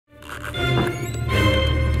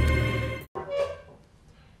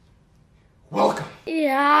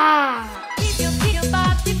Yeah.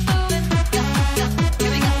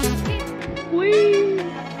 Whee.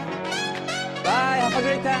 Bye, have a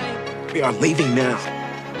great time. We are leaving now.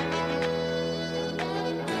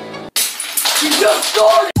 You just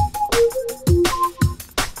started!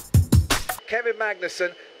 Kevin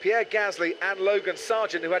Magnussen, Pierre Gasly and Logan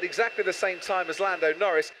Sargent, who had exactly the same time as Lando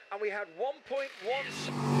Norris, and we had 1.1...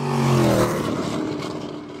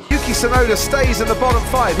 Yuki Tsunoda stays in the bottom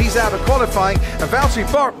 5, he's out of qualifying, and Valtteri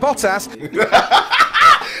Bottas...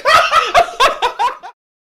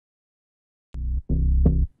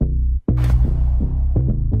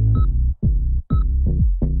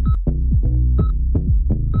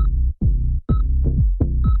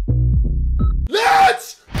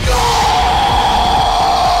 Let's go!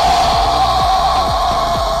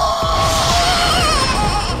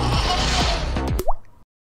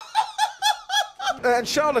 And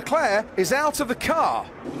Charles Leclerc is out of the car.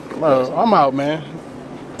 Well, I'm out, man.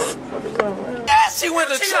 Yes, he went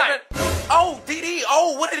to check. Oh, DD.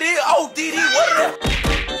 Oh, what it is? Oh, DD. What it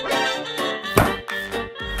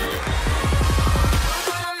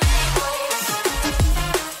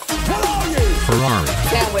is? Ferrari.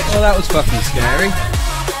 Well, that was fucking scary.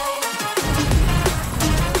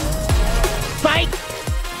 Fight!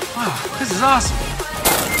 Wow, this is awesome.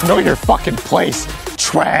 Know your fucking place,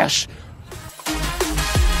 trash.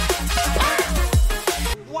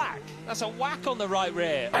 Whack! That's a whack on the right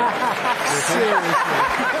rear.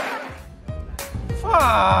 Fuck.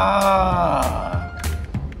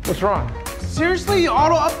 What's wrong? Seriously,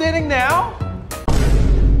 auto-updating now?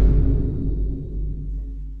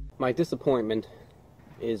 My disappointment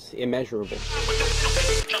is immeasurable.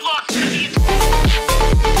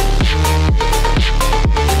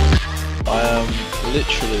 I am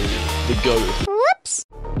literally the GOAT. Whoops!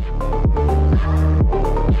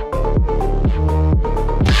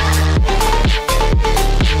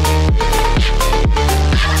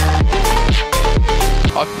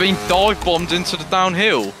 I've been dive bombed into the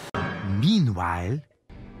downhill. Meanwhile,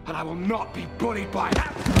 and I will not be bullied by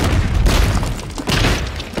that.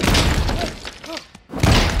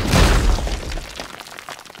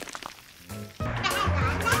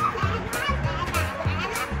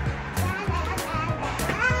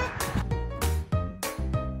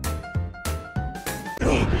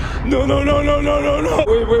 No, no, no, no, no, no, no.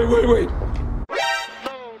 Wait, wait, wait, wait.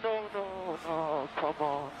 No, come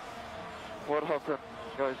on. What happened,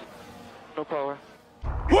 guys? No power.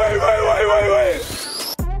 Wait, wait, wait, wait, wait.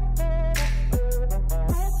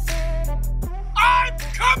 I'm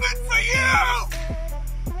coming for you.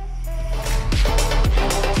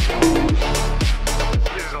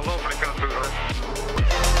 This is a lovely country, right?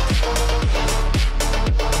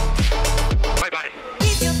 Bye-bye.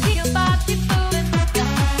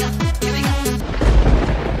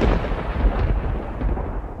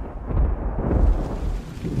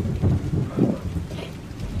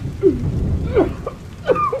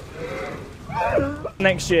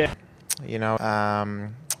 Next year. You know,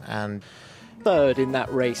 and Third in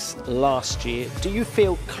that race last year. Do you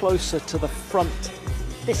feel closer to the front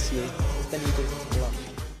this year than you did last year?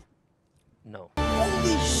 No.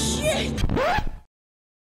 Holy shit.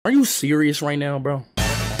 Are you serious right now, bro?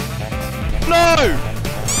 No!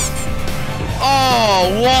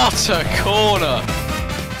 Oh, what a corner!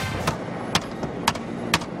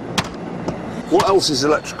 What else is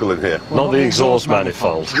electrical in here? Not the exhaust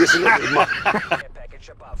manifold. Isn't it?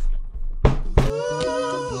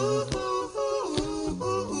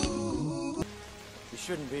 You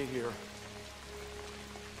shouldn't be here.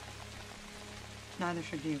 Neither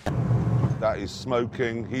should you. That is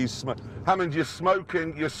smoking. He's smoking. Hammond, you're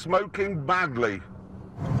smoking. You're smoking badly.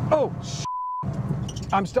 Oh,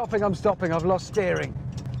 I'm stopping. I've lost steering.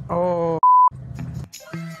 Oh.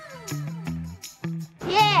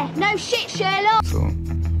 Yeah, no shit, Sherlock. So,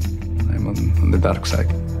 I'm on the dark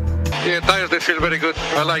side. Yeah, tires, they feel very good.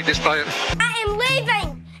 I like this tire. I am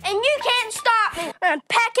leaving, and you can't stop me. I'm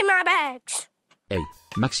packing my bags. Hey,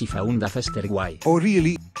 Maxi found a faster way. Oh,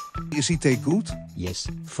 really? Is he take good? Yes,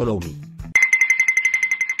 follow me.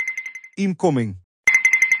 I'm coming.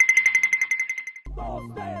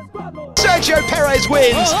 Sergio Perez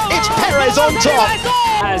wins. It's Perez on top.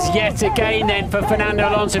 As yet again then for Fernando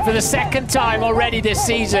Alonso for the second time already this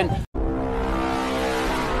season.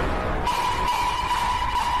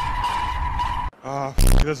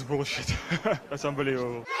 That's bullshit. That's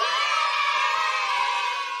unbelievable.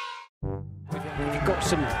 You've got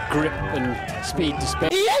some grip and speed to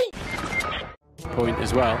spare. Point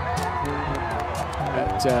as well.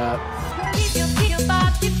 But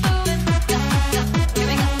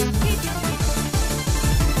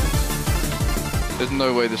There's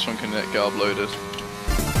no way this one can get uploaded.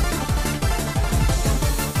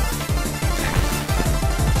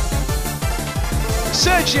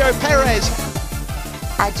 Sergio Perez.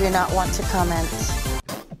 I do not want to comment.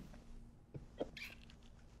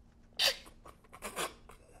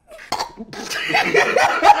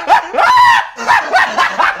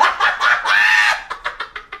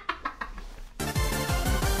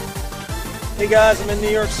 Hey guys, I'm in New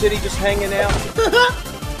York City just hanging out.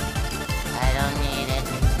 I don't need it.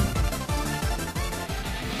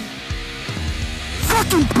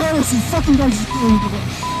 Fucking Paris, you fucking guys.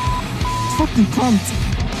 Fucking cunt.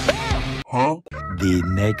 Huh? The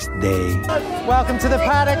next day. Welcome to the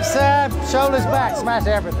paddock, sir. Shoulders back, smash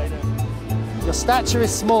everything. Your stature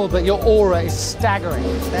is small, but your aura is staggering.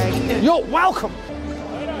 Thank you. You're welcome.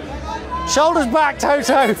 Shoulders back,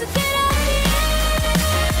 Toto.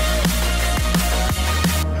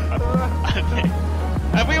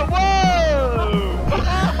 And we whoa!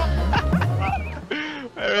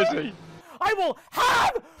 Where is he? I will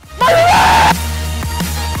have my revenge!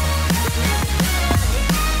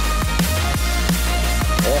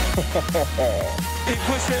 He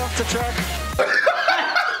pushed me off the track.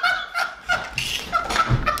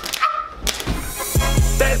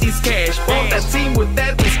 That is cash. On that team with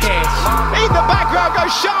that is cash. In the background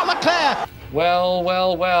goes Charles Leclerc. Well,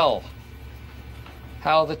 well, well.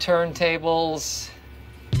 How the turntables...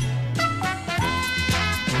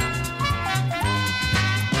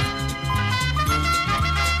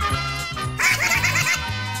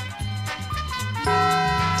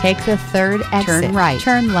 Take the third exit. Turn right.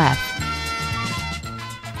 Turn left.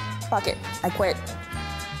 Fuck it. I quit.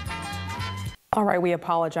 All right, we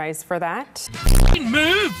apologize for that.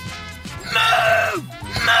 Move! Move!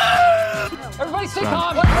 Move! Everybody stay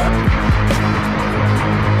calm!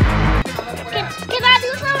 Can I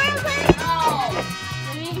do something real quick?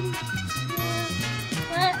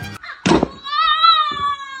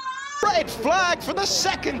 Red flag for the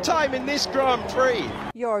second time in this Grand Prix.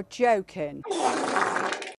 You're joking.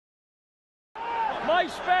 My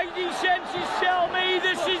spidey senses tell me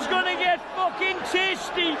this is gonna get fucking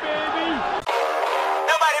tasty, baby.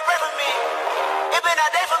 Nobody pray for me. It been a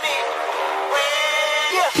day for me.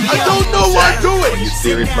 I don't know what I'm doing! Are you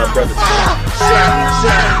serious, my brother?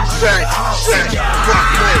 Shit! Fuck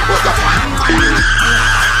me! What the fuck?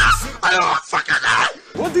 I don't fucking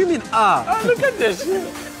know! What do you mean, ah? Oh, look at this.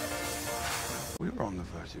 We were on the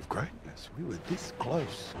verge of greatness. We were this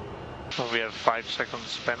close. So we have 5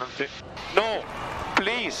 seconds penalty. No!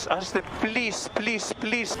 Please! Aston, please, please,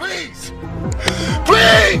 please! Please!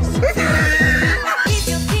 Please!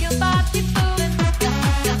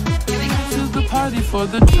 The party for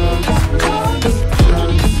the drugs.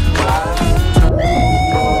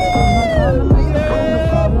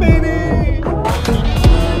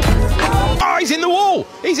 Oh, he's in the wall!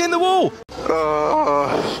 He's in the wall!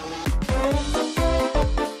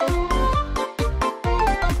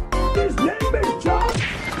 His name is John.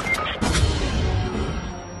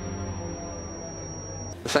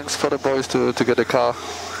 Thanks for the boys to get the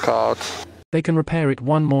card. They can repair it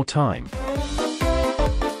one more time.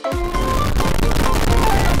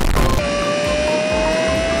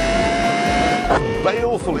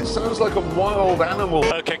 Baleful, it sounds like a wild animal.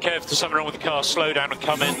 Okay, Kev, there's something wrong with the car. Slow down and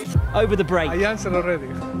come in. Over the break. I answered already.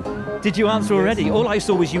 Did you answer already? All I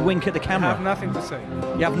saw was you wink at the camera. I have nothing to say.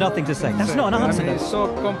 You have nothing to say. That's not an answer. I mean, it's so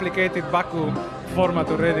complicated Baku format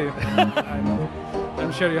already.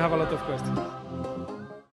 I'm sure you have a lot of questions.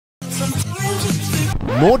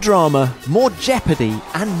 More drama, more jeopardy,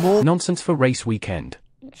 and more nonsense for race weekend.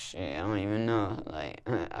 Shit, I don't even know. Like,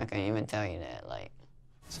 I can't even tell you that. Like,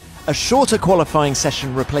 a shorter qualifying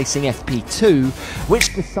session replacing FP2,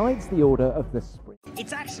 which decides the order of the sprint.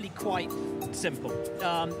 It's actually quite simple.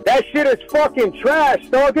 That shit is fucking trash,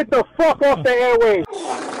 dog. Get the fuck off the airwaves.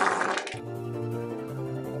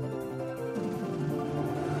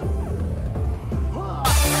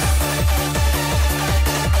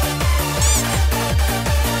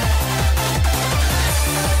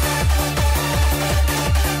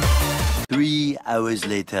 Hours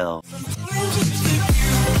later.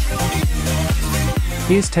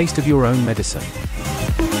 Here's taste of your own medicine.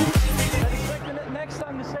 Next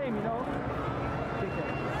time the same, you know.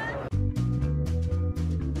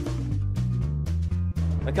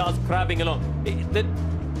 The car's crabbing along.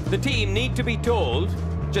 The team need to be told,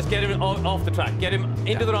 just get him off the track, get him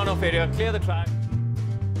into the runoff area, clear the track.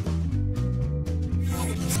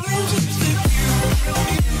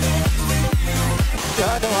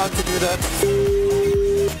 I know how to do that.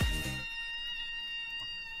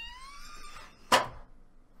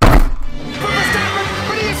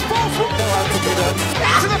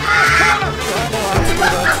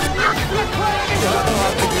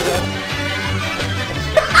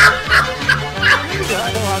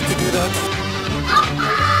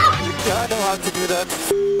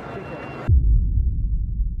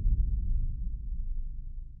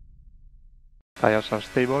 Tires are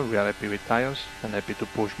stable, we are happy with tires and happy to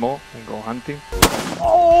push more and go hunting.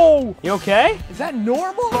 Oh! You okay? Is that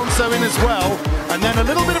normal? Alonso in as well, and then a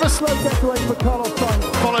little bit of a slow getaway for Carlos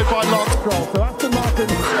Sainz, followed by Lance Stroll. So Aston Martin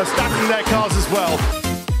are stacking their cars as well.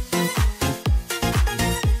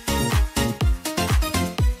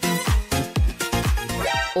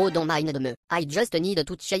 Oh, don't mind me. I just need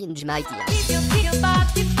to change my gear.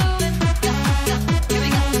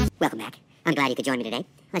 Welcome back. I'm glad you could join me today.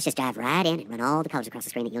 Let's just dive right in and run all the colors across the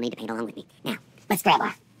screen that you'll need to paint along with me. Now, let's grab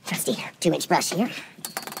our trusty 2-inch brush here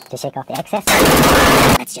to shake off the excess.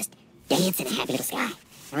 Let's just dance in a happy little sky.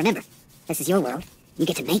 Now remember, this is your world. You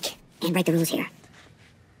get to make and break the rules here.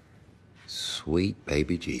 Sweet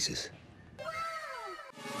baby Jesus.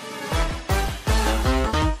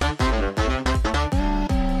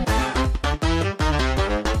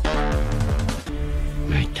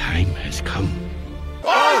 My time has come.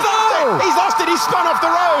 Oh! He's lost it, he's spun off the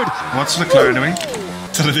road! What's Leclerc doing?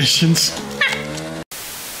 Traditions.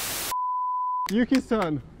 Yuki's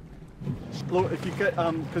turn. Look, if you get,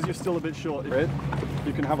 because you're still a bit short, Red,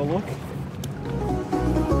 you can have a look.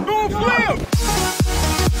 Oh, flip!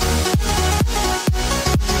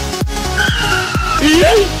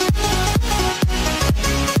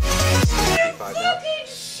 Fucking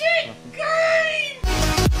shit, guys!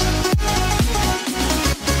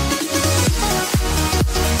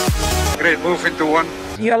 Great move into one.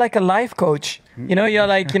 You're like a life coach. You know, you're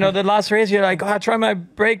like, you know, the last race, you're like, oh, I try my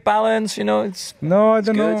brake balance, you know, it's... No, I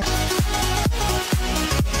don't know.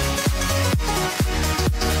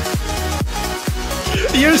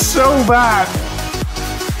 You're so bad.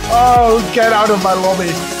 Oh, get out of my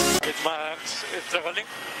lobby. It's my hands, it's running.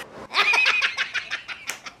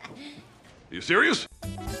 Are you serious?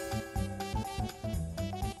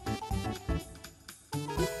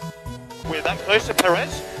 We're that close to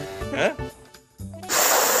Perez? Huh?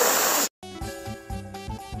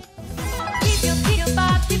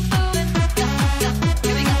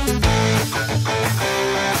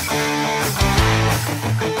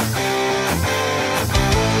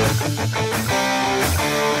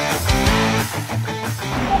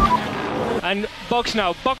 And box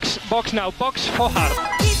now, box now, box for hard.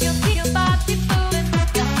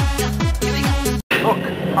 Look,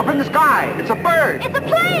 up in the sky, it's a bird. It's a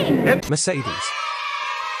plane. Mercedes.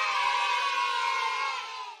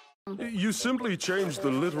 You simply change the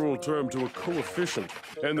literal term to a coefficient,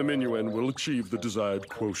 and the minuend will achieve the desired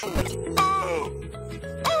quotient.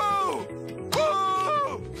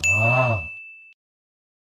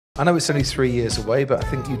 I know it's only 3 years away, but I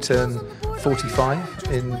think you turn 45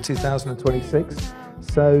 in 2026.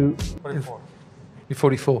 So 44. You're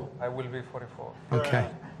 44. I will be 44. Okay.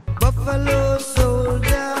 Buffalo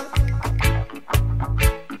soldier.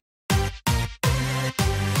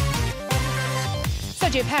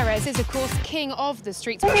 Sergio Perez is, of course, king of the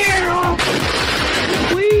streets.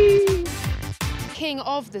 King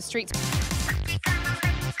of the streets.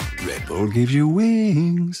 Red Bull gives you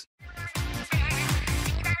wings.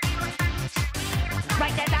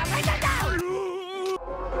 Write that down, write that down!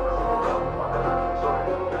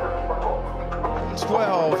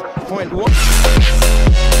 12.1.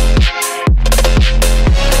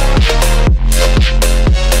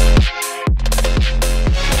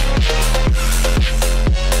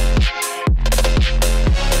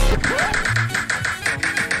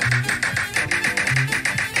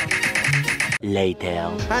 Later.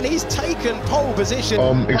 And he's taken pole position.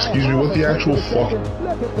 Excuse me, what the actual fuck?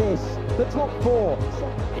 Look at this, the top four.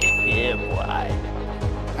 Yeah, boy.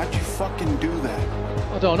 How'd you fucking do that?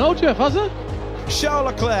 I don't know, Jeff, has it?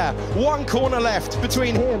 Charles Leclerc, one corner left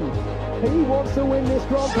between him. He wants to win this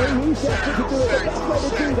Grand Prix. He's desperate to do it. The best way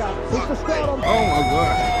to do that is to start on. Oh my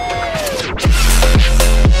word.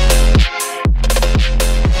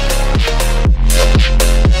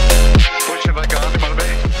 Push it like on, Malbé.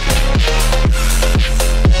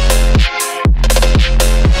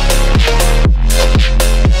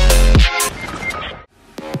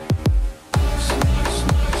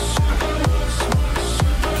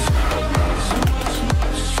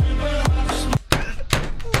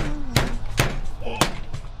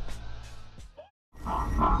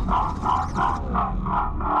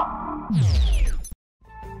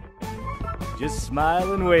 Just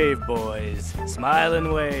smile and wave, boys. Smile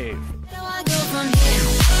and wave.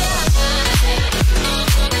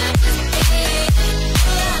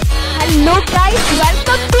 Hello guys,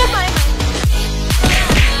 welcome to my...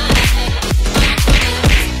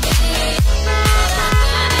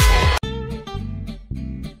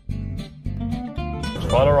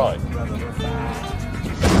 Quite alright.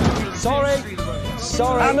 Sorry.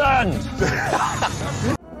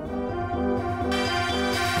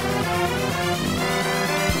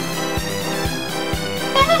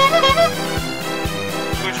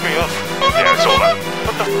 Switch me off. Yeah, it's all that.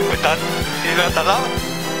 What the f*** with that? You learned that lot?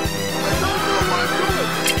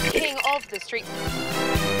 King of the street.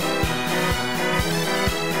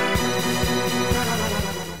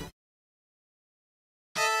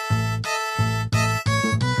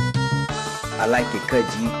 I like it good,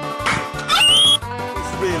 G.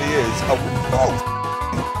 This really is a... Oh!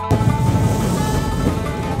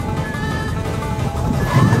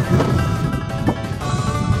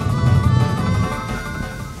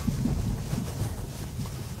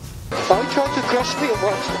 Are you trying to crush me or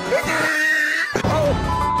what?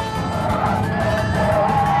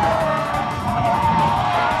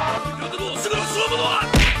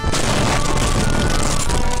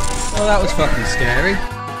 Well, that was fucking scary.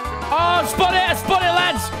 Oh, spot it,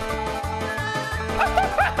 lads!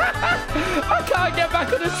 I can't get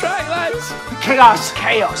back on the track, lads! Chaos,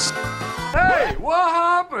 chaos. Hey, what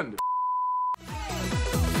happened?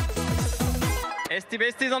 Esti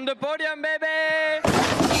Besties on the podium, baby!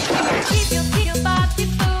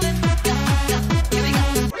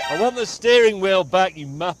 I want the steering wheel back, you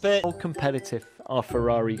muppet. How competitive are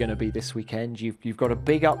Ferrari going to be this weekend? You've got a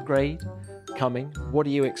big upgrade coming. What are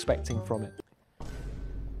you expecting from it?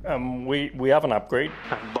 We have an upgrade.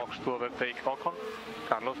 And box will take Ocon.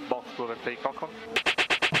 Carlos, box will take Ocon.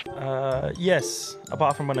 Yes,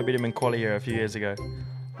 apart from when I beat him in quali here a few years ago.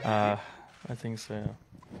 I think so.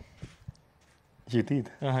 You did.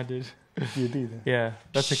 I did. You did. Yeah,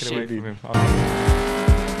 let's take it away from him.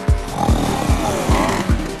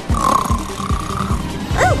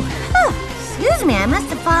 Excuse me, I must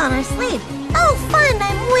have fallen asleep. Oh, fun,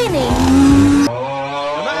 I'm winning.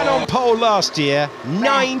 The man on pole last year,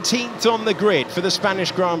 19th on the grid for the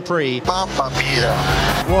Spanish Grand Prix. What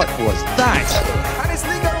was that?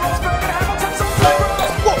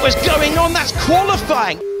 What was going on? That's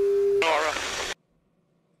qualifying.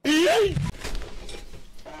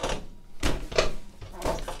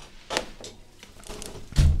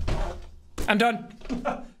 I'm done.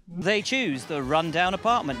 They choose the rundown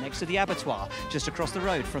apartment next to the abattoir, just across the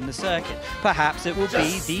road from the circuit. Perhaps it will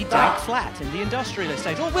be the dank flat in the industrial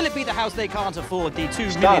estate, or will it be the house they can't afford, the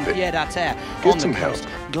 2 million pied-à-terre on the coast,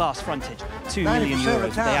 glass frontage, 2 million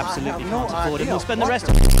euros they absolutely can't afford, and will spend the rest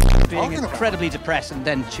of it being incredibly depressed and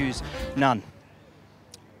then choose none.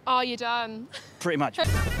 Are you done? Pretty much.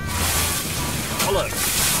 Hello.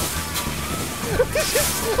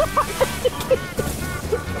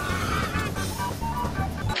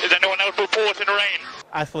 Is anyone else reporting rain?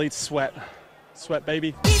 Athletes sweat. Sweat,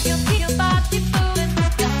 baby.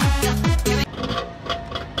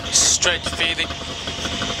 Strange feeling.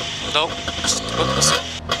 No. What was it?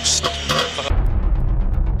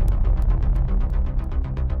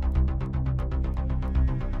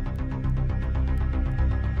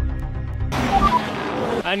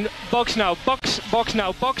 And box now, box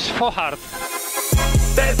now, box for hard.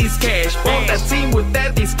 Daddy's cash, bought that team with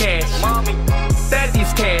daddy's cash. Mommy,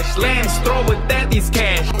 daddy's cash, Lance Stroll with daddy's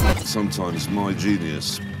cash. Sometimes my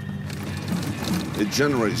genius, it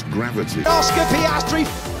generates gravity. Oscar Piastri.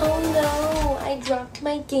 Oh no, I dropped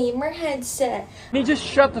my gamer headset. Can you just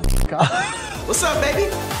shut the f*** up? What's up,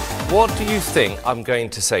 baby? What do you think I'm going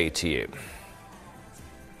to say to you?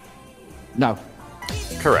 No.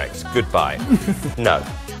 Correct. Goodbye. No.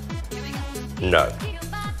 No.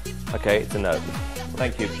 Okay, it's a no.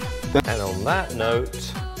 Thank you. And on that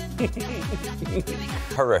note,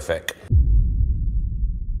 horrific.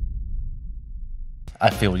 I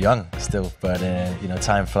feel young still, but you know,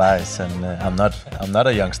 time flies, and I'm not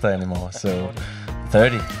a youngster anymore. So,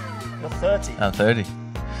 30. You're 30. I'm 30.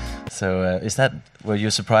 So, were you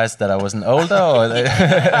surprised that I wasn't older, or?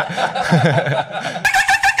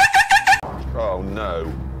 Oh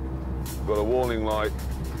no! Got a warning light.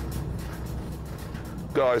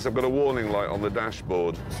 Guys, I've got a warning light on the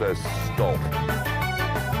dashboard. It says stop.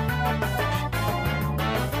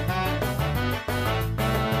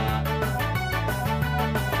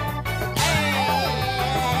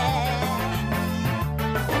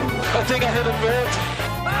 I think I hit a bird.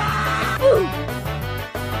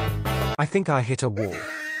 I think I hit a wall.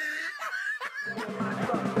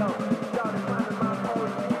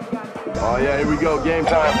 Oh yeah, here we go, game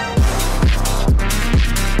time.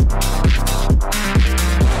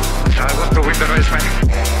 I want to win the race, man.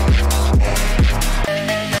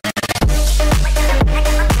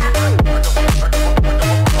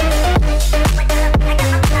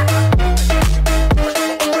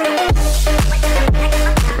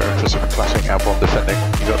 Classic Albon defending.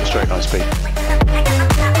 You got the straight line speed.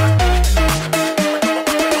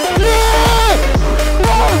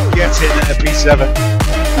 Get in there, P7.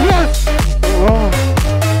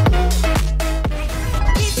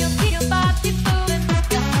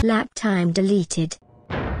 Lap time deleted.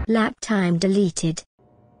 Lap time deleted.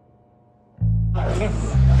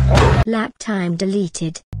 Lap time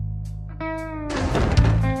deleted.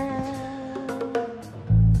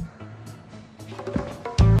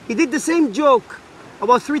 He did the same joke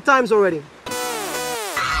about 3 times already.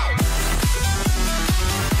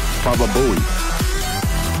 Baba Booey.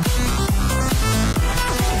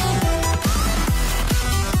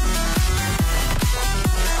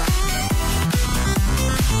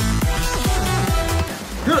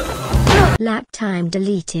 Lap time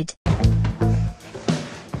deleted.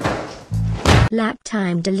 Lap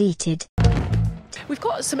time deleted. We've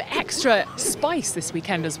got some extra spice this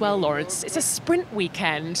weekend as well, Lawrence. It's a sprint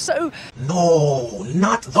weekend, so... No,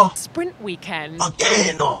 not the... Sprint weekend.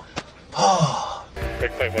 Again, no. Oh.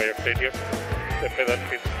 Brake line wire failure. The pedal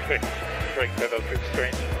feels strange. Brake pedal feels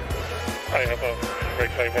strange. I have a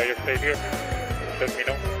brake line wire failure. Let me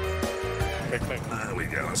know. Brake line. There we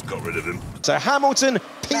go, let's got rid of him. So Hamilton,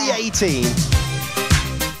 P18.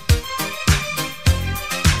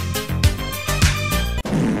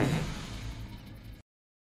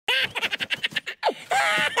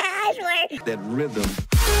 That rhythm.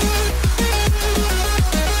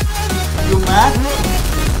 You mad?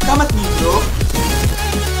 Come at me, bro.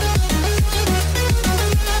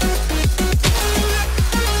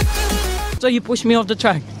 So you push me off the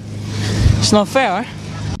track. It's not fair.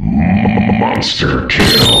 Monster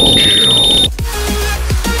kill.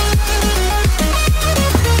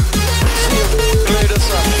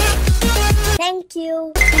 Thank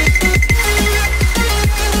you.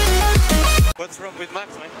 What's wrong with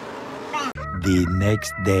Max, man? The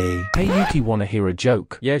next day. Hey Yuki, wanna hear a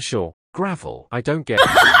joke? Yeah, sure. Gravel. I don't get it.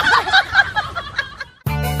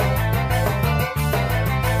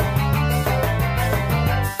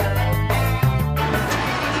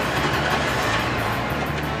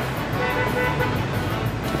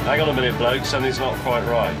 Hang on a minute, bloke. Something's not quite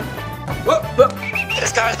right.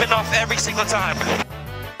 This guy's been off every single time.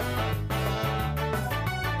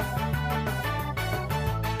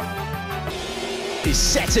 Is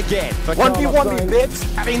set again. 1v1 me,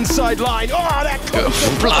 bitch. Inside line. Oh, that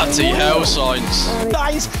bloody hell signs.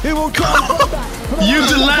 Guys who will come. Use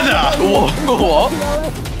the ladder. What?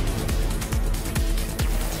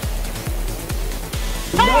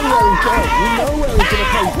 You know where he's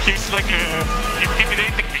gonna play. He's like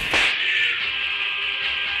intimidating me.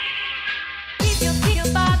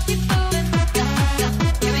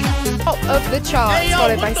 Top of the charts,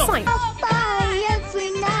 followed by Sainz.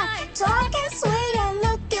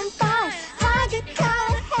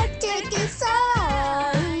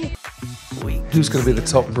 Who's going to be the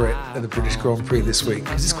top Brit at the British Grand Prix this week?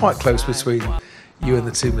 Because it's quite close between you and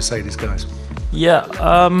the 2 Mercedes guys. Yeah,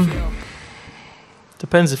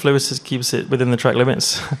 depends if Lewis keeps it within the track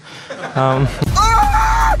limits. That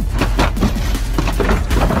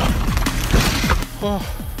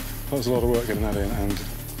was a lot of work getting that in, and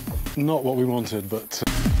not what we wanted, but...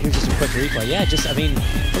 Here's just a quick replay. Yeah, just, I mean,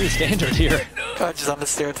 pretty standard here. I just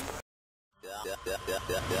understood.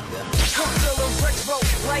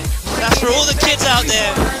 That's for all the kids out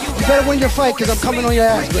there. You better win your fight, because I'm coming on your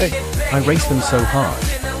ass, man. I raced them so hard.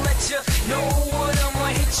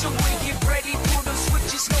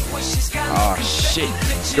 Oh shit.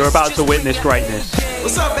 You're about to witness greatness.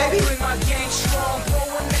 What's up, baby?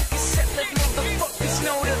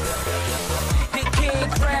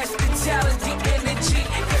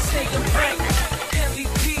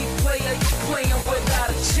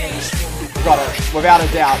 Brother, without a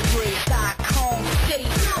doubt.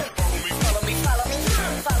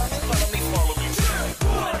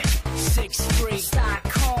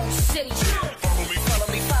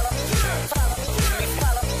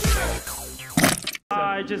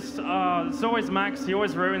 It's always Max. He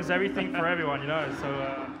always ruins everything for everyone, you know. So.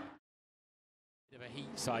 Bit of a heat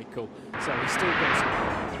cycle, so he's still got some.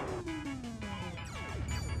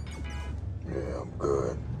 Yeah, I'm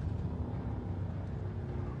good.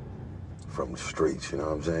 From the streets, you know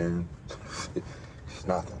what I'm saying? It's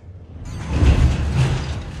nothing.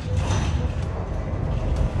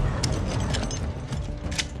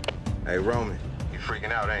 Hey, Roman, you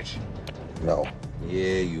freaking out, ain't you? No.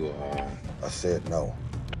 Yeah, you are. I said no.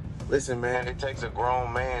 Listen, man, it takes a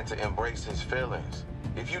grown man to embrace his feelings.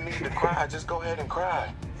 If you need to cry, just go ahead and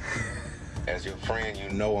cry. As your friend, you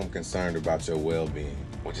know I'm concerned about your well-being,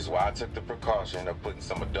 which is why I took the precaution of putting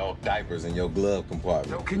some adult diapers in your glove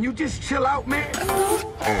compartment. Yo, can you just chill out, man?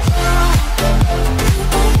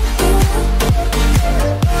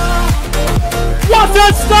 What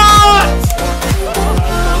a start!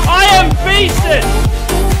 I am beasted!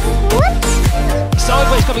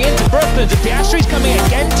 Sideways coming into Brooklyn, and Piastri's coming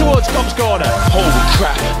again towards Cobb's corner. Holy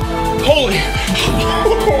crap. Holy!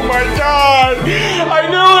 Oh my God! I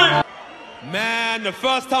knew it! Man, the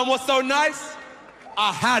first time was so nice,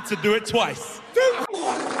 I had to do it twice.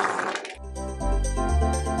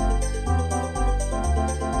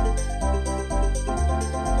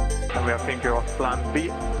 And we are thinking of plan B.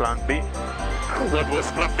 Plan B. What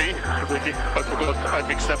was plan B? Ricky, I forgot. I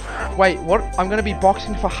mixed up. Wait, what? I'm going to be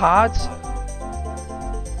boxing for hards?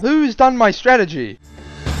 Who's done my strategy?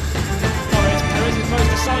 Norris, Perez is most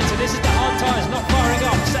decisive. This is the hard tyres, not firing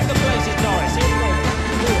up. Second place is Norris. Here we go.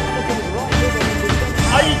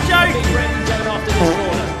 Are you joking? Big red zone after this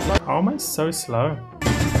corner. How am I so slow? He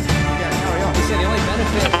said the only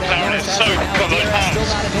benefit that Norris has right now is still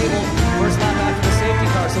not enabled. First lap after the safety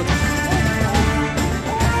car, so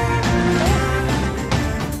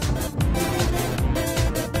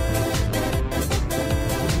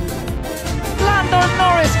Lando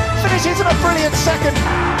Norris finishes in a brilliant second.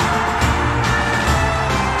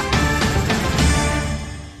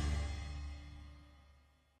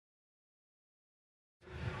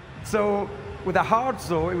 So, with the hards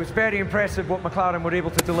though, it was very impressive what McLaren were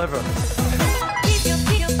able to deliver.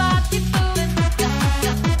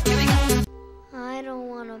 I don't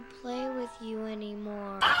want to play with you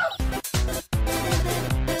anymore.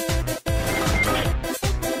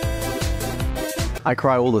 I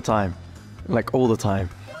cry all the time. Like, all the time.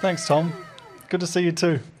 Thanks, Tom. Good to see you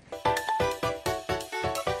too.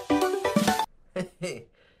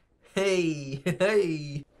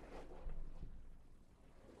 Hey.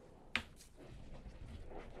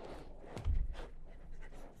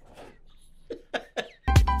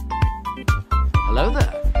 Hello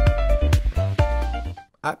there.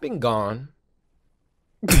 I've been gone.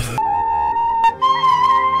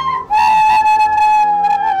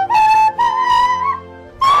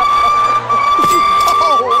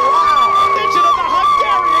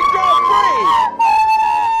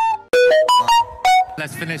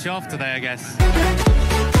 Let's finish off today, I guess.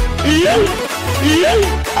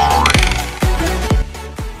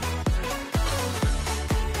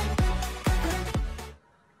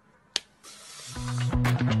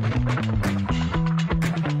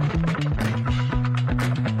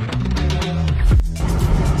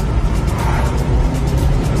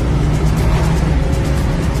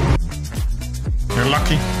 You're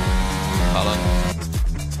lucky.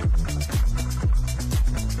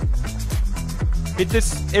 It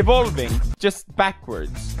is evolving, just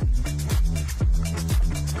backwards.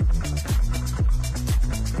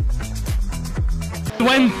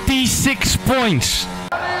 $26 points.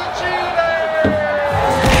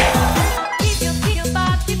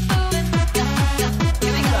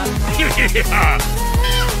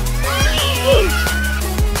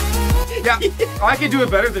 Yeah, I can do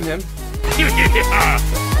it better than him.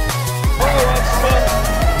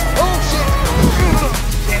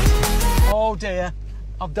 Oh dear,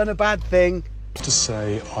 I've done a bad thing. To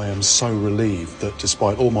say I am so relieved that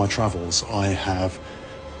despite all my travels, I have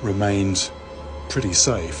remained pretty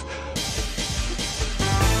safe.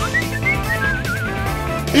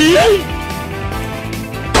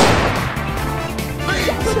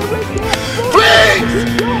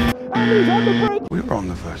 We were on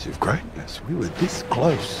the verge of greatness. We were this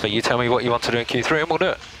close. So you tell me what you want to do in Q3 and we'll do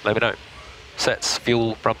it. Let me know. Sets,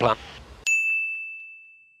 fuel, run plan.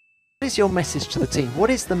 What is your message to the team? What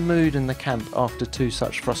is the mood in the camp after two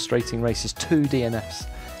such frustrating races, two DNFs?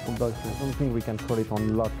 I don't think we can call it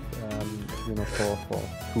on luck, for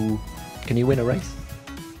two. Can you win a race?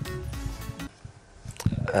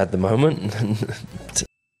 At the moment.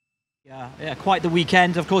 Yeah, quite the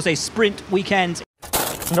weekend. Of course, a sprint weekend.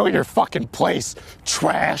 Know your fucking place,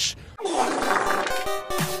 trash.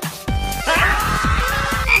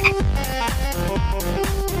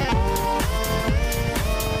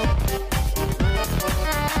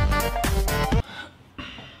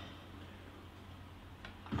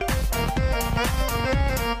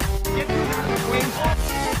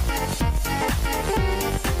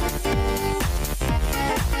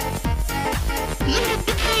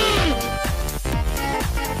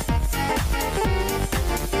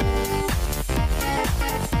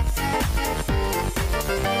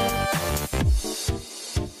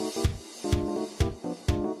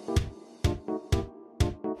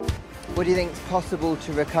 What do you think is possible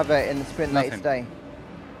to recover in the sprint later today?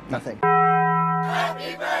 Nothing.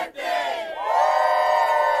 Happy birthday!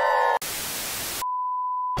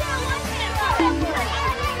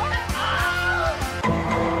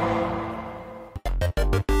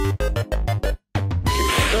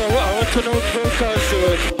 I want to know what both guys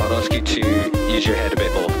doing. I'd ask you to use your head a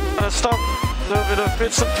bit more. Stop. A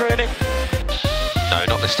bit some training. No,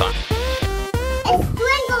 not this time. It's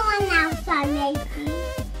going outside, maybe.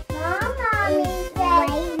 Huh?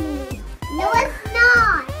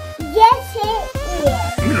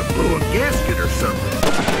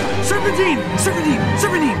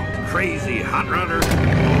 17! Crazy hot rodder.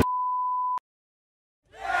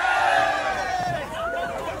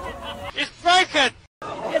 It's broken!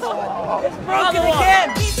 It's broken again!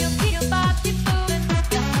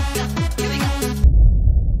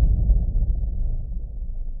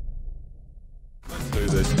 Let's do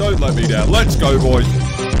this. Don't let me down. Let's go, boys.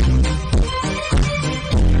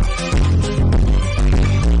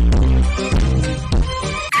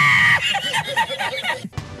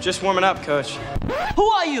 Just warming up, coach. Who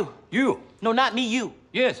are you? You. No, not me, you.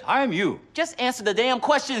 Yes, I am you. Just answer the damn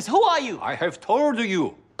questions. Who are you? I have told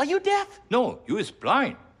you. Are you deaf? No, you is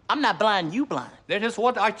blind. I'm not blind, you blind. That is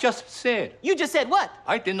what I just said. You just said what?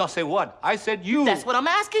 I did not say what. I said you. That's what I'm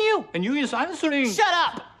asking you. And you is answering. Shut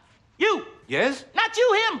up. You. Yes? Not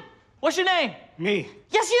you, him. What's your name? Me.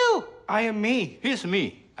 Yes, you. I am me. He's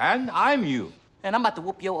me. And I'm you. And I'm about to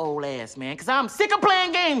whoop your old ass, man, because I'm sick of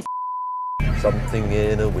playing games. Something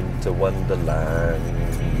in a winter wonderland.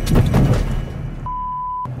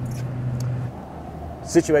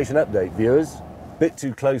 Situation update, viewers. Bit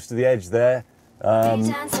too close to the edge there. And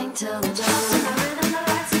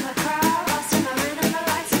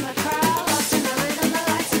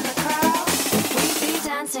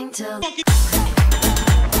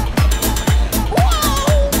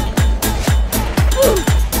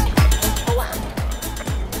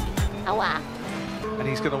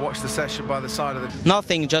he's going to watch the session by the side of the...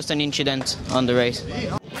 Nothing, just an incident on the race.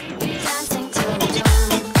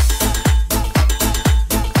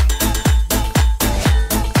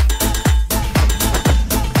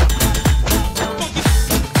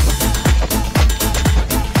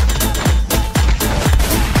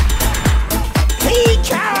 He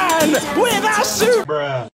can! With a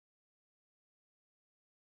super!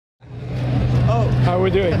 How are we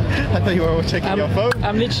doing? I thought you were checking your phone.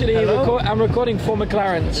 I'm literally I'm recording for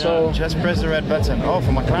McLaren, so... Just press the red button. Oh,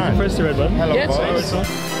 for McLaren. Press the red button. Hello, yes, boys.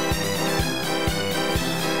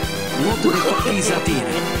 Molto risatine.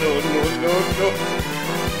 No.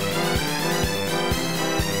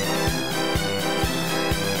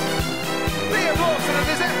 Liam Lawson and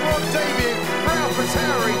his F1 debut for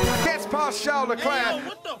AlphaTauri gets past Charles Leclerc.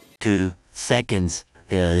 2 seconds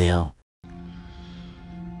earlier.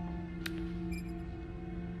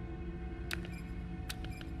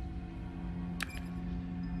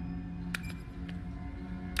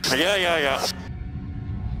 Yeah.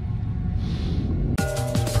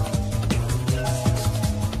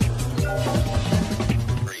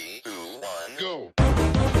 3, 2, 1, go.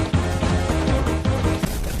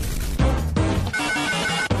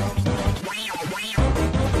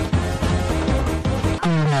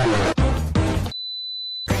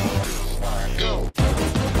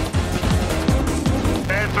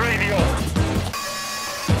 And radio.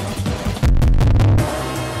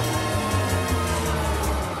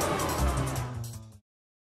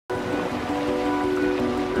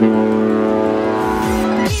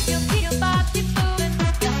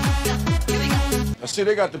 Now see,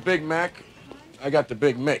 they got the Big Mac, I got the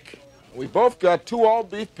Big Mick. We both got 2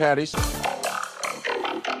 all-beef patties.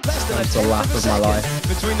 That's the lap of my life.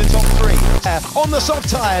 Between the top 3. On the soft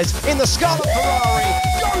tyres, in the Scarlet Ferrari.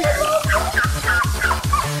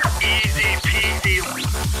 Easy peasy.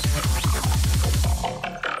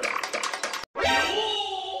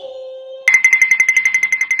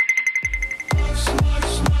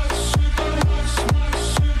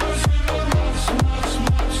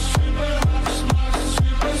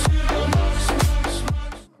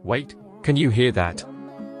 Wait, can you hear that?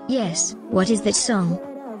 Yes, what is that song?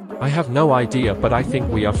 I have no idea, but I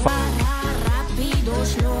think we are fine.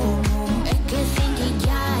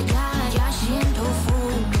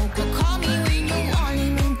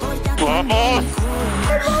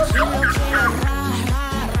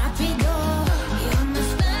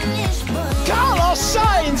 Carlos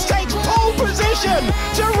Sainz takes pole position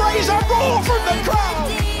to raise a roar from the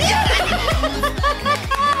crowd.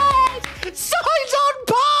 Sainz on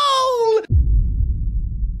pole!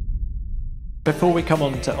 Before we come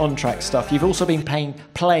on to on-track stuff, you've also been playing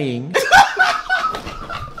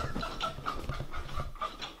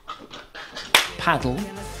paddle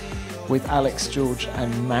with Alex, George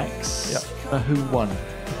and Max. Yep. Who won?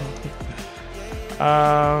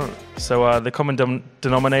 So the common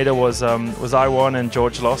denominator was I won and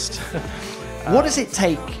George lost. What does it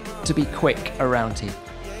take to be quick around here?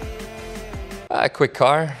 A quick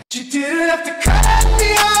car. You didn't have to cut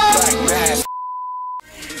me off like that.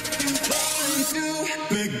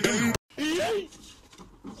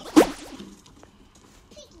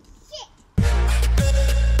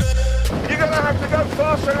 You're gonna have to go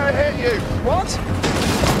faster and I hit you. What?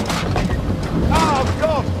 Oh,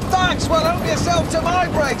 God. Thanks, well help yourself to my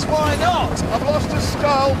brakes, why not? I've lost a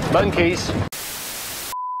skull. Monkeys.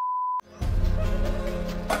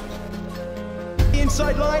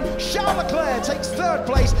 Inside line, Charles Leclerc takes third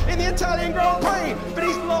place in the Italian Grand Prix, but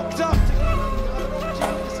he's locked up.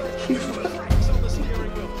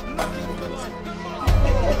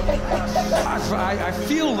 I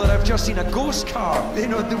feel that I've just seen a ghost car. You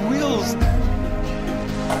know, the wheels.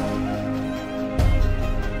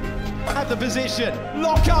 At the position,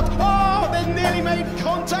 lock up. Oh, they nearly made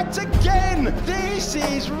contact again. This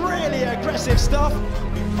is really aggressive stuff.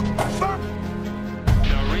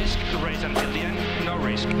 No risk, race until the end, no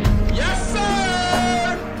risk. Yes,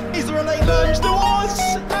 sir! Is there a late lunge? There was!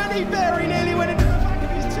 And he very nearly went into the back of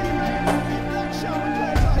his teammate. That Charles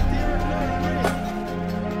Leclerc's idea of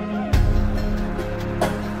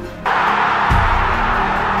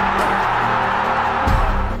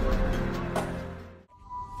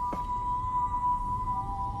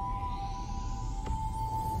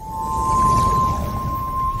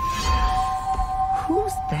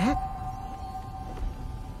Who's that?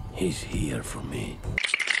 He's here for me.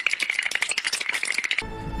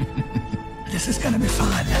 This is gonna be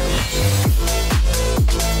fun.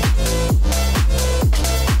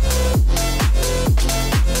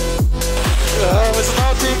 It's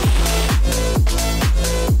naughty.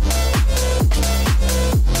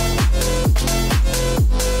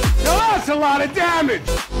 Now that's a lot of damage.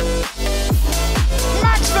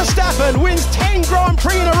 Max Verstappen wins 10 Grand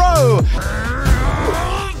Prix in a row.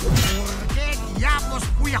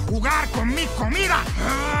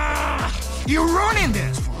 You're ruining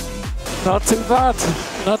this for me. Not too bad,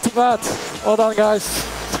 not too bad. Well done, guys.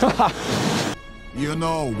 You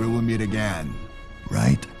know we will meet again,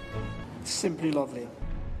 right? Simply lovely.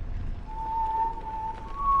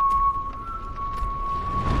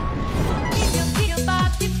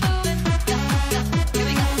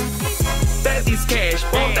 Daddy's cash,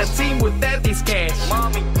 want that team with Daddy's cash.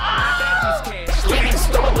 Mommy, Daddy's cash. Living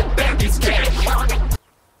store with Daddy's cash.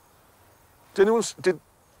 Did anyone?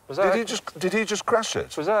 Did he just crash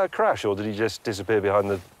it? Was that a crash, or did he just disappear behind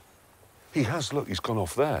the? He has. Look, he's gone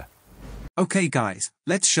off there. Okay, guys,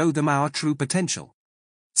 let's show them our true potential.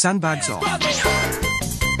 Sandbags off.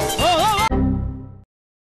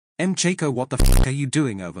 Chico, what the f*** are you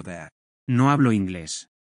doing over there? No hablo inglés.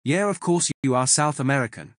 Yeah, of course you are South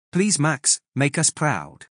American. Please, Max, make us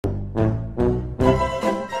proud.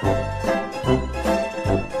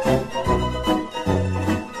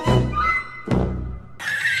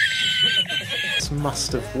 This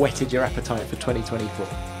must have whetted your appetite for 2024.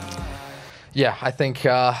 Yeah, I think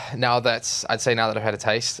I'd say now that I've had a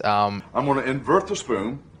taste. I'm going to invert the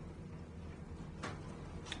spoon.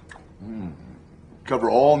 Cover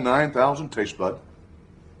all 9,000 taste bud.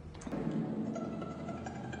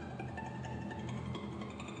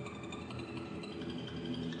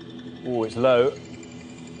 Oh, it's low.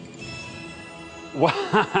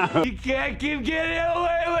 Wow. You can't keep getting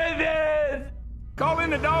away with it. Call in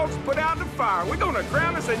the dogs, put out the fire. We're going to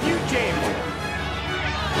crown us a new champion.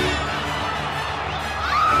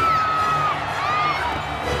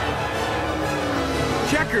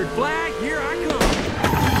 Checkered flag, here I come.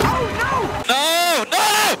 Oh, no! No, no!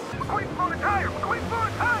 McQueen's blowing a tire! McQueen's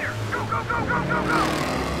blowing a tire! Go, go, go, go, go, go!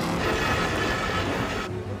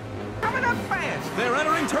 Coming up fast! They're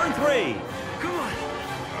entering turn 3. Come on.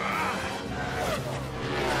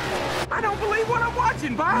 I don't believe what I'm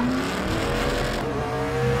watching, Bob!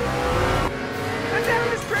 And down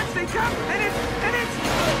the stretch they come, and it's...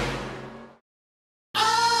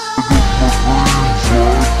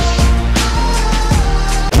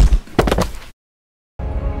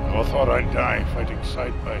 I thought I'd die fighting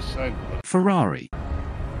side by side. Ferrari.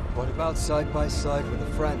 What about side by side with a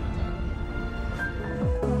friend?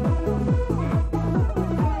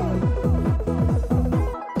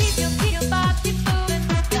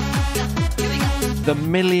 The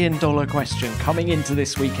million-dollar question coming into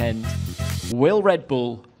this weekend: will Red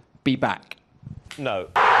Bull be back? No.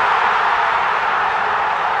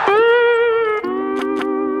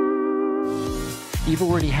 You've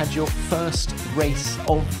already had your first race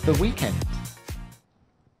of the weekend.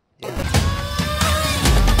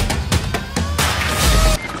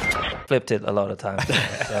 Flipped it a lot of times.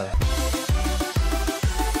 Yeah.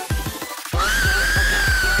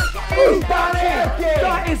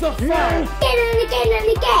 That is a foul! Again and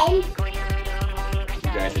again. You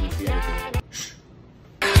guys didn't see anything.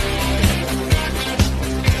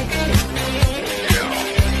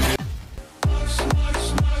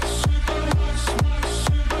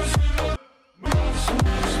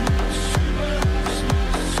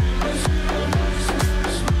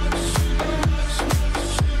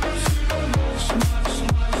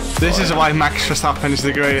 This is why Max Verstappen is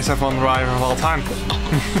the greatest F1 driver of all time.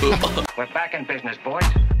 We're back in business, boys.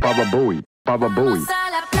 Baba Booey. Baba Booey.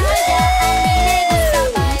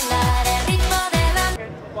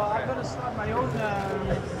 Well, I'm going to start my own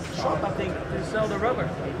shop, I think, to sell the rubber.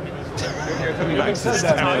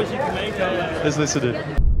 Let's listen to it.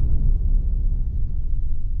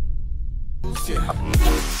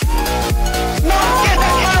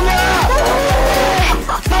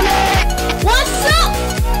 What's up?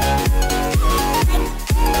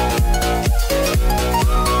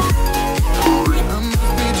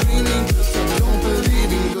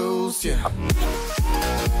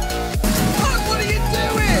 What are you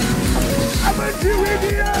doing? I'm a Jew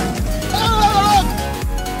idiot!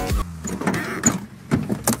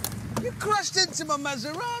 You crashed into my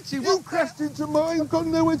Maserati. You crashed into mine. I've got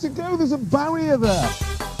nowhere to go. There's a barrier there.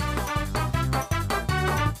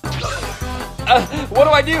 What do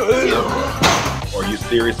I do? Are you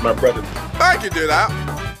serious, my brother? I can do that.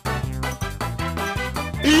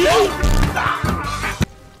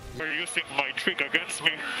 You're using my trick against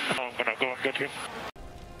me. I'm gonna go and get him.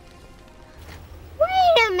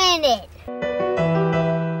 Wait a minute.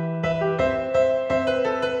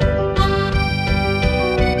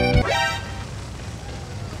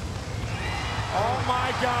 Oh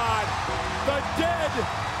my God! The dead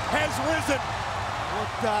has risen! What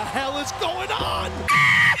the hell is going on?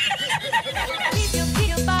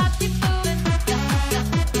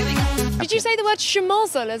 Did you say the word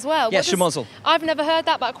schmozzle as well? Yes, schmozzle. I've never heard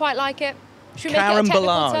that, but I quite like it. Should we make it a technical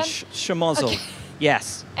term? Schmozzle. Okay.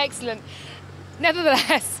 Yes. Excellent.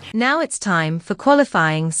 Nevertheless. Now it's time for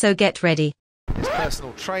qualifying, so get ready. His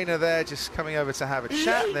personal trainer there, just coming over to have a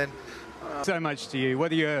chat, and then... So much to you.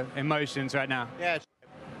 What are your emotions right now? Yeah.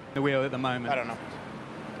 The wheel at the moment. I don't know.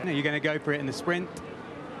 Are you going to go for it in the sprint?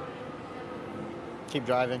 Keep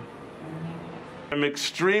driving. I'm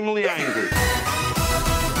extremely angry.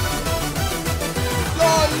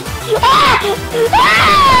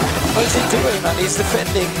 What's he doing, man? He's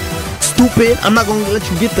defending. Stupid! I'm not gonna let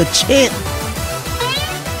you get the chance.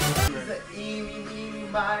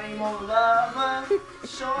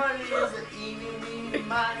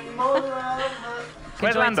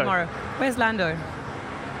 Where's Lando? Tomorrow. Where's Lando?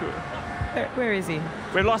 Where is he?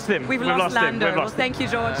 We've lost him. We've lost Lando. We've lost well, thank you,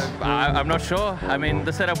 George. I'm not sure. I mean,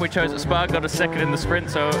 the setup we chose at Spa got a second in the sprint,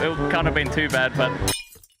 so it can't have been too bad, but...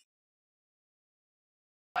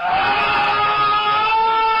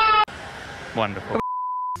 Wonderful.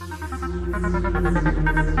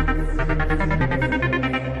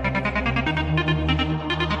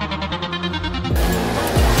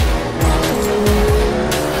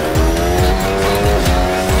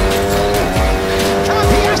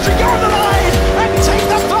 He has to go on the line and take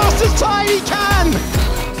the fastest time he can!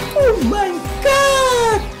 Oh my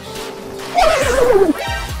God!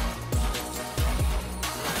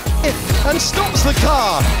 And stops the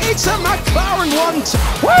car. It's a McLaren one.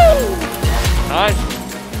 Woo! Nice.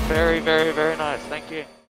 Very, very, very nice. Thank you.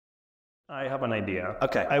 I have an idea.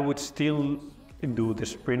 Okay. I would still do the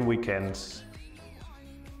sprint weekends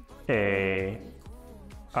a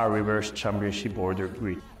reverse championship order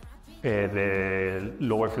grid. The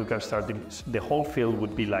lower field car starting, the whole field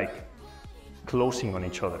would be like closing on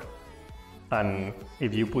each other. And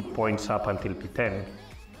if you put points up until P10,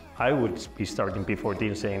 I would be starting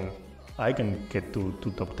P14 saying, I can get to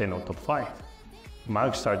top 10 or top 5.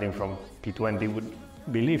 Mark starting from P20 would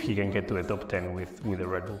believe he can get to the top 10 with the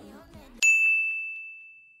Red Bull.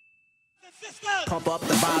 Pump up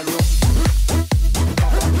the volume.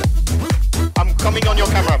 I'm coming on your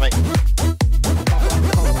camera, mate.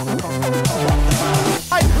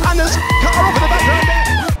 And there's car off in the background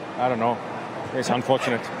there. I don't know. It's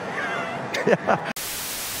unfortunate.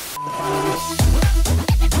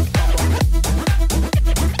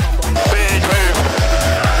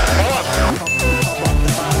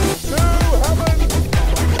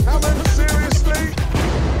 Hammond, seriously?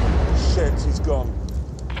 Shit, he's gone.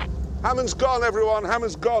 Hammond's gone, everyone.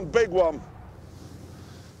 Hammond's gone. Big one.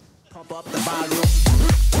 Pump up the volume.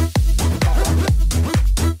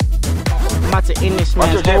 Watch it in this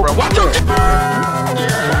man's hole. Watch your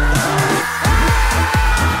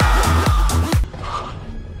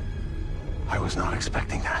I was not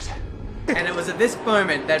expecting that. And it was at this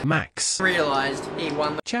moment that Max realized he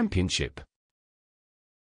won the championship.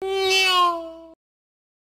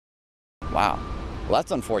 Wow. Well,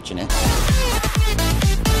 that's unfortunate.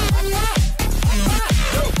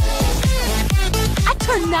 A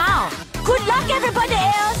turn now. Good luck, everybody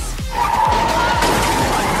else.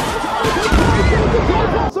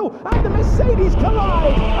 And the Mercedes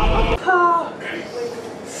collide.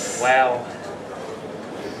 Wow.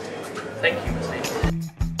 Thank you,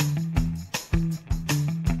 Mercedes.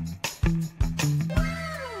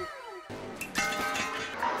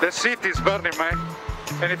 The seat is burning, man.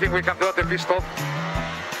 Anything we can do at the pit stop?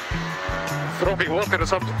 Throw me water or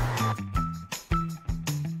something.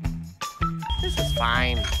 This is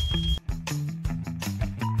fine.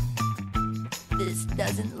 This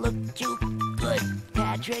doesn't look too good,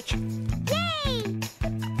 Patrick. Yay!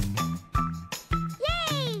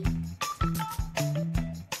 Yay!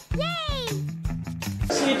 Yay!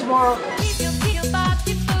 See you tomorrow.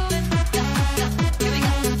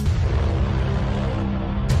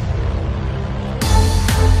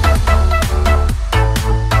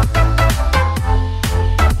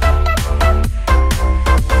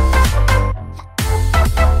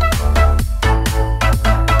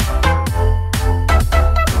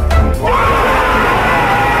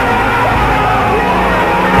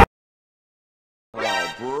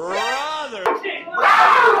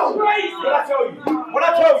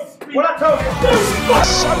 What I told you.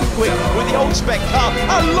 So quick with the old spec car.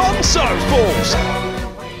 Alonso falls.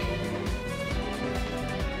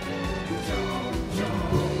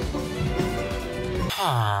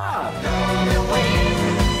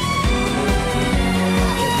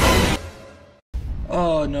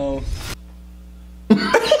 Oh no.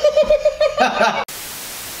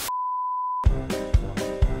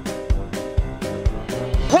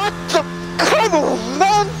 What the? Come on,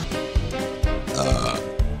 man!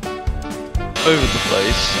 Over the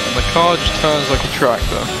place, and the car just turns like a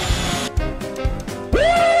tractor.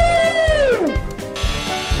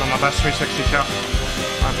 Not my best 360 car.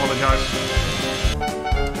 I apologise.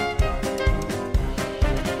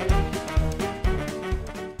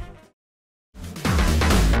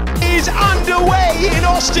 Is underway in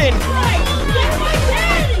Austin.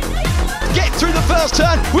 Get through the first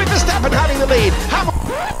turn with Verstappen having the lead.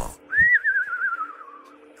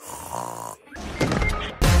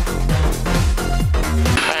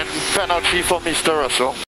 Penalty for Mr.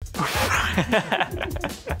 Russell.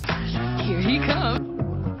 Here he comes.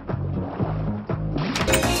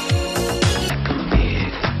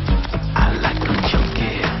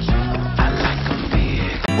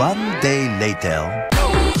 One day later.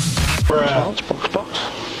 Box.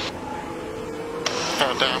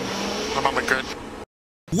 Oh damn, remember good.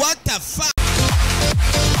 What the fuck?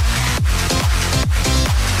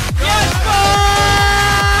 Yes,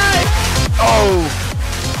 boy! Oh!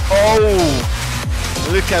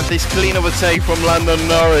 Oh! Look at this clean overtake from Lando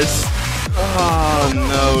Norris. Oh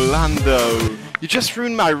no, Lando. You just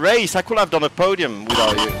ruined my race. I could have done a podium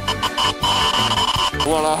without you.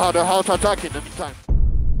 Well, I had a heart attack in the meantime.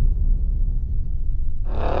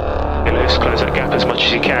 Let's close that gap as much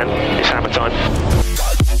as you can. It's hammer time.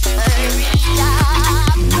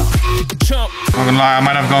 I'm gonna lie, I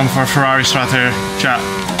might have gone for a Ferrari strat here, chat.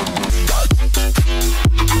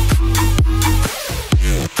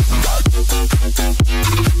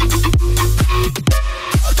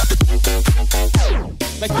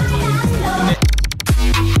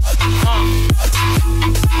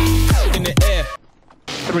 In the air.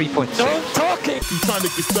 3.6. Don't talking. You trying to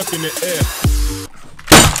get stuck in the air.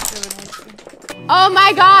 Oh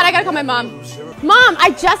my god, I gotta call my mom. Mom,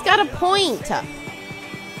 I just got a point.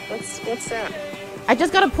 What's that? I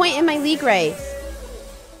just got a point in my league race.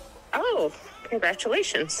 Oh,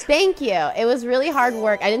 congratulations. Thank you. It was really hard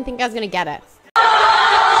work. I didn't think I was gonna get it.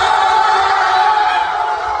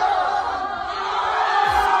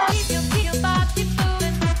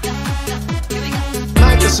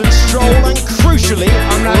 Magnussen, Stroll, and crucially,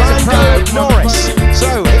 Lando Norris.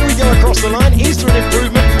 So here we go across the line. Is there an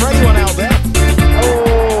improvement for anyone out there?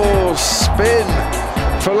 Oh, spin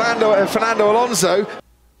for Fernando Alonso.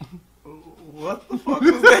 What the fuck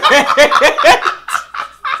was that?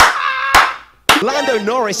 Lando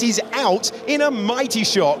Norris is out in a mighty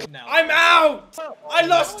shock. I'm out! I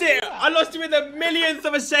lost it! I lost it with a millionth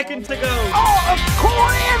of a second to go. Oh, of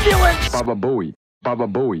course, ambulance! Baba Booey. Baba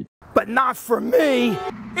Booey. But not for me.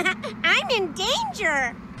 I'm in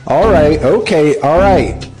danger. All right, okay, all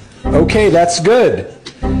right. Okay, that's good.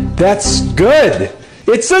 That's good.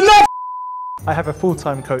 It's enough! I have a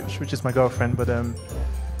full-time coach, which is my girlfriend, but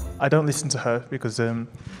I don't listen to her because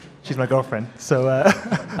she's my girlfriend, so...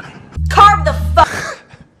 Carve the fuck.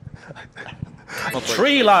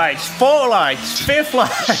 3 lights, 4 lights, 5th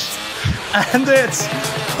light, and it's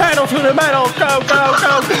pedal to the metal, go, go,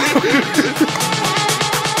 go!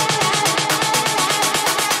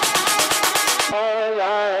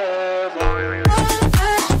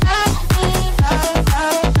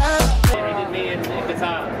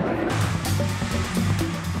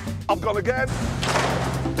 I've gone again.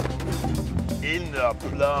 In the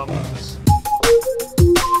plums.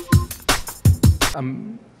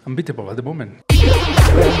 I'm unbeatable at the moment.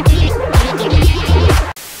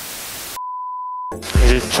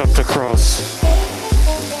 he chopped across.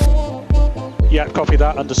 Yeah, copy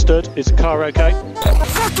that, understood. Is the car okay?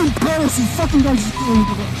 Fucking Paris, you fucking guys are doing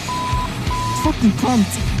fucking cunt.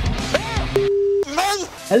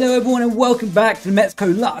 Hello everyone and welcome back to the Mexico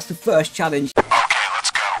Last the First Challenge. Okay,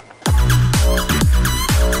 let's go.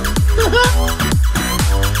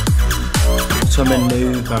 To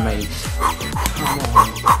maneuver, mate.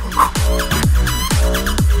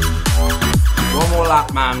 One more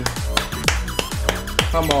lap, man.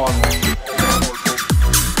 Come on.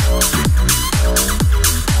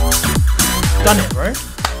 Done it, bro.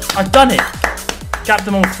 I've done it. Gapped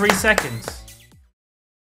them all 3 seconds.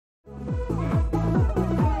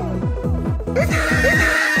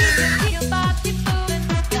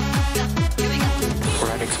 For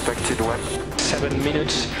unexpected one. 7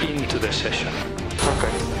 minutes into the session.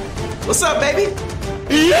 Okay. What's up, baby?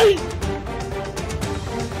 Yay!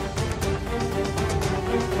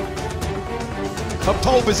 A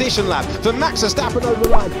pole position lap for Max Verstappen over the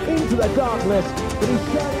line into the darkness. But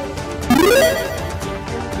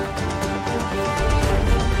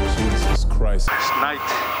Jesus Christ. It's night.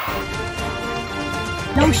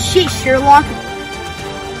 No shit, Sherlock.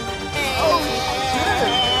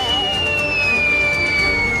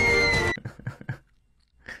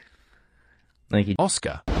 Thank you.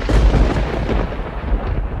 Oscar.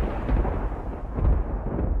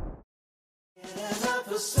 What's up?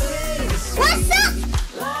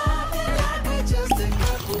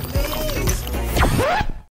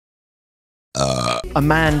 A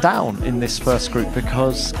man down in this first group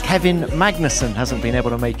because Kevin Magnussen hasn't been able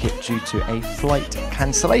to make it due to a flight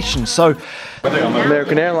cancellation. So,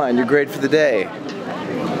 American Airlines, your grade for the day,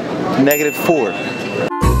 -4.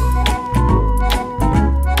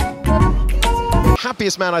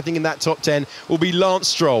 happiest man, I think, in that top 10 will be Lance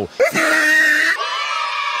Stroll.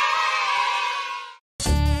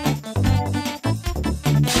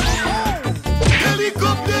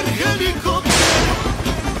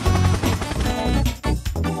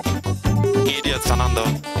 Idiot Fernando.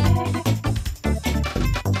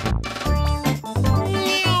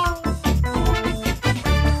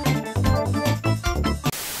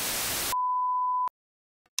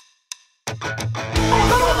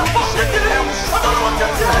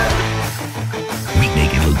 We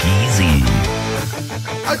make it look easy.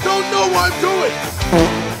 I don't know what I'm doing.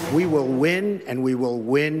 We will win, and we will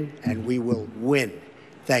win, and we will win.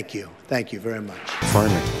 Thank you. Thank you very much.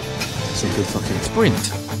 Finally. It's a good fucking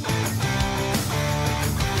sprint.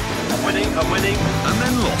 I'm winning, and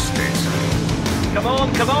then lost it. Come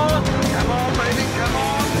on, come on, come on, baby, come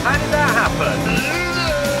on. How did that happen?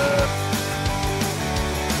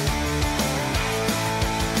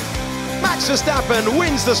 Max Verstappen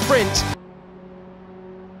wins the sprint.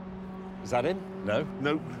 Is that in? No.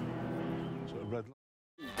 Nope.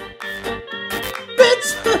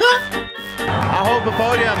 I hope a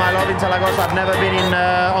podium. I love in Zaragoza. I've never been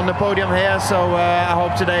on the podium here, so I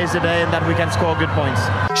hope today is the day and that we can score good points.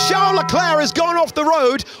 Charles Leclerc has gone off the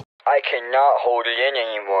road. I cannot hold it in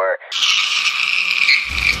anymore.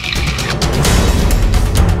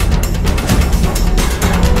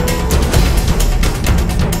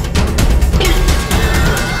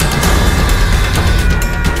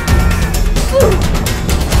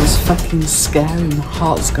 It's fucking scary. My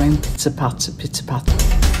heart's going pitter-patter, pitter-patter.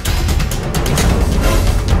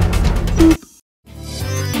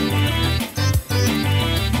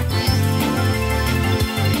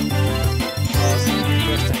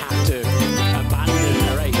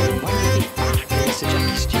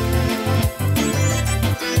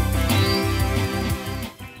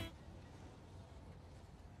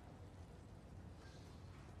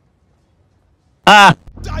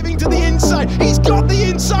 Diving to the inside, he's got the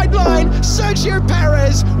inside line. Sergio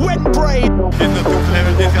Perez went brave.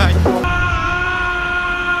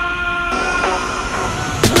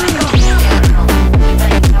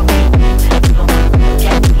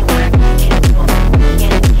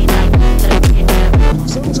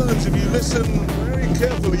 Sometimes if you listen very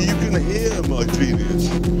carefully, you can hear my genius.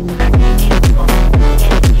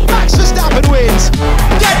 Max Verstappen wins.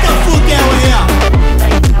 Get the fuck out of here.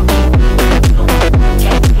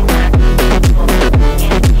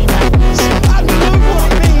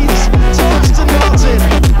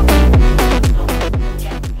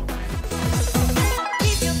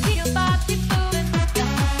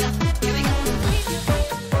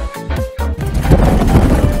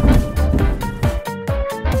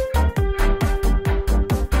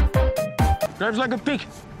 Drives like a pig.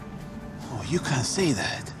 Oh, you can't say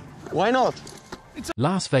that. Why not?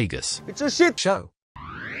 Las Vegas. It's a shit show.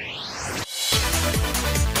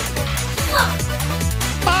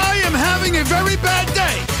 I am having a very bad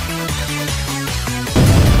day.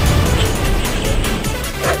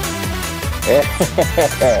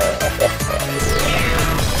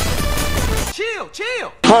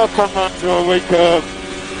 Chill. How come I do wake up?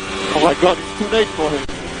 Oh my god, it's too late for him.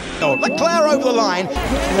 Oh, Leclerc over the line. Is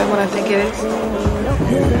that what I think it is?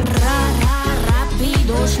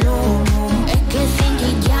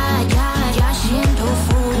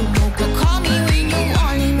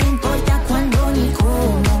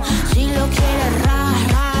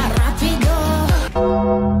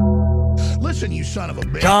 Listen, you son of a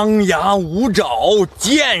bitch. 张牙舞爪，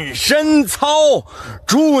健身操，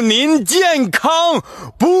祝您健康，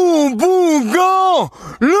步步高，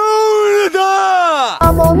噜噜哒。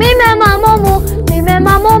咪咪嘛么么，咪咪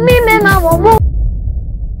嘛么咪咪嘛么么。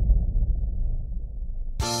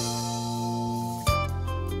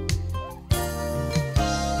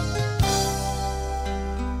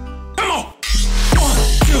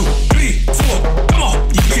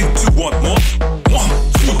One more. 1,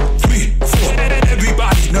 2, 3, 4.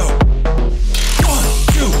 Everybody know. 1,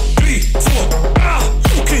 2, 3, 4. Ah,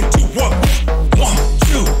 you can do one more. 1,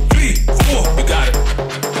 2, 3, 4. You got it.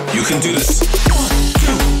 You can do this. 1,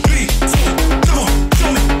 2, 3, 4.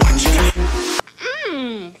 Come on, show me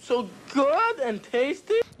what you got. So good and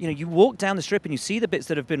tasty. You know, you walk down the strip and you see the bits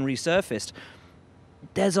that have been resurfaced.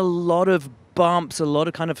 There's a lot of bumps, a lot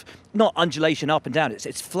of kind of, not undulation up and down,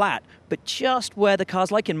 it's flat, but just where the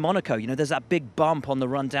cars, like in Monaco, you know, there's that big bump on the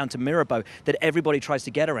run down to Mirabeau that everybody tries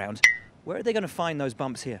to get around. Where are they going to find those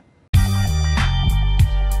bumps here?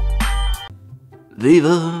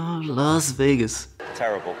 Viva Las Vegas.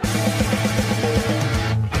 Terrible.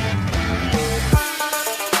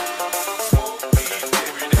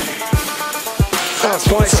 That's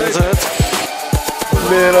why I said that.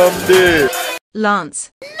 Man, I'm dead.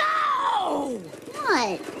 Lance. No!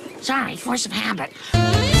 What? Sorry, force of habit.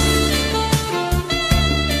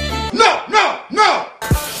 No!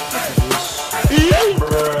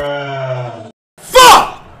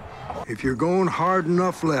 Fuck! If you're going hard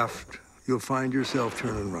enough left, you'll find yourself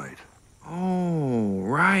turning right. Oh,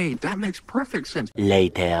 right. That makes perfect sense.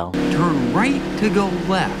 Later. Turn right to go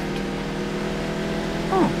left.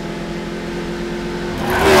 Oh.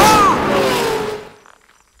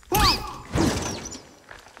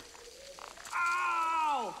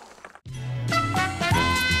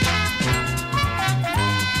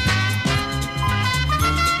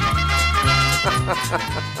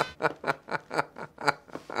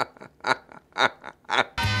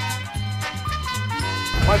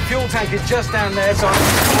 My fuel tank is just down there, so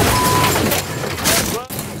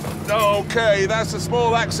Okay, that's a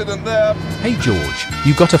small accident there. Hey George,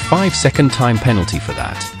 you got a 5-second time penalty for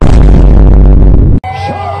that.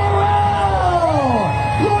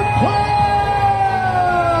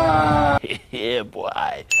 Yeah, boy.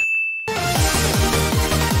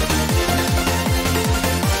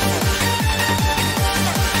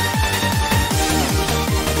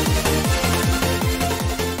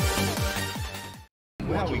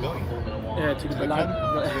 Where are we going? Yeah, to the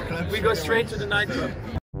night. We go straight to the nightclub.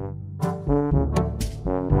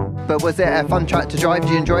 But was it a fun track to drive?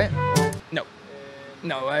 Did you enjoy it?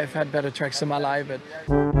 No, I've had better tracks in my life, but...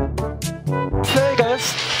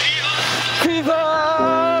 Vegas.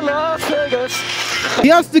 Viva Las Vegas. He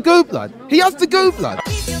has to go, blood. He has to go, blood.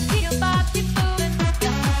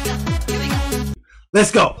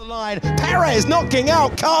 Let's go. The line. Perez knocking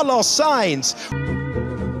out Carlos Sainz.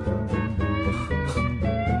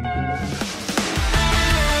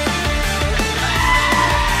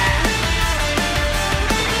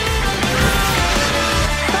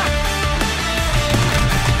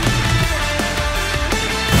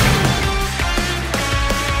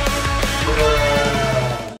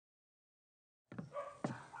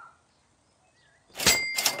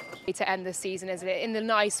 To end the season, isn't it? In the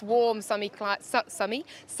nice, warm, sunny climate.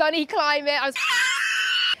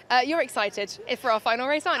 You're excited for our final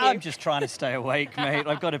race, aren't you? I'm just trying to stay awake, mate.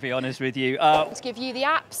 I've got to be honest with you. To give you the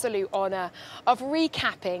absolute honour of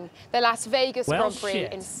recapping the Las Vegas Grand Prix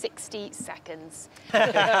in 60 seconds.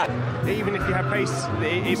 Even if you have pace,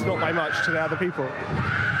 it's not by much to the other people.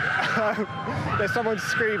 There's someone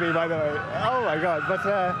screaming, by the way. Oh my god! But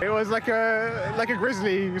it was like a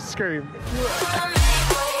grizzly scream.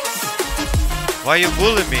 Why you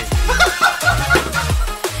bullying me?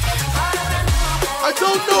 I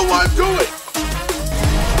don't know what I'm doing.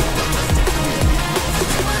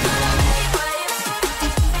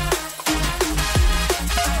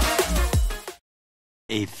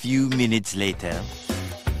 A few minutes later.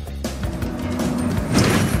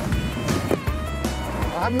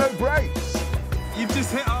 I have no brakes. You've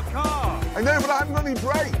just hit our car. I know, but I haven't got any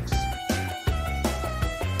brakes.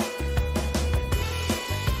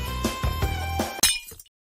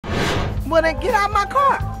 Well, then get out of my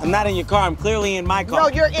car. I'm not in your car. I'm clearly in my car. No,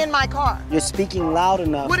 you're in my car. You're speaking loud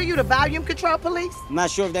enough. What are you, the volume control police? I'm not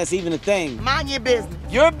sure if that's even a thing. Mind your business.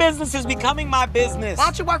 Your business is becoming my business. Why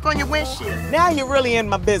don't you work on your windshield? Now you're really in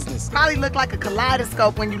my business. Probably look like a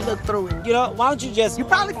kaleidoscope when you look through it. You know, why don't you just... You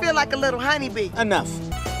probably feel like a little honeybee. Enough.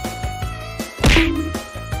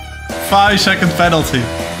 5-second penalty.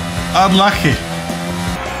 Unlucky.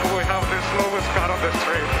 We have the slowest car on the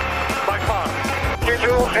street. By far.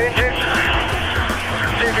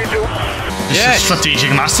 This is strategic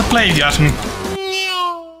master play, die had hem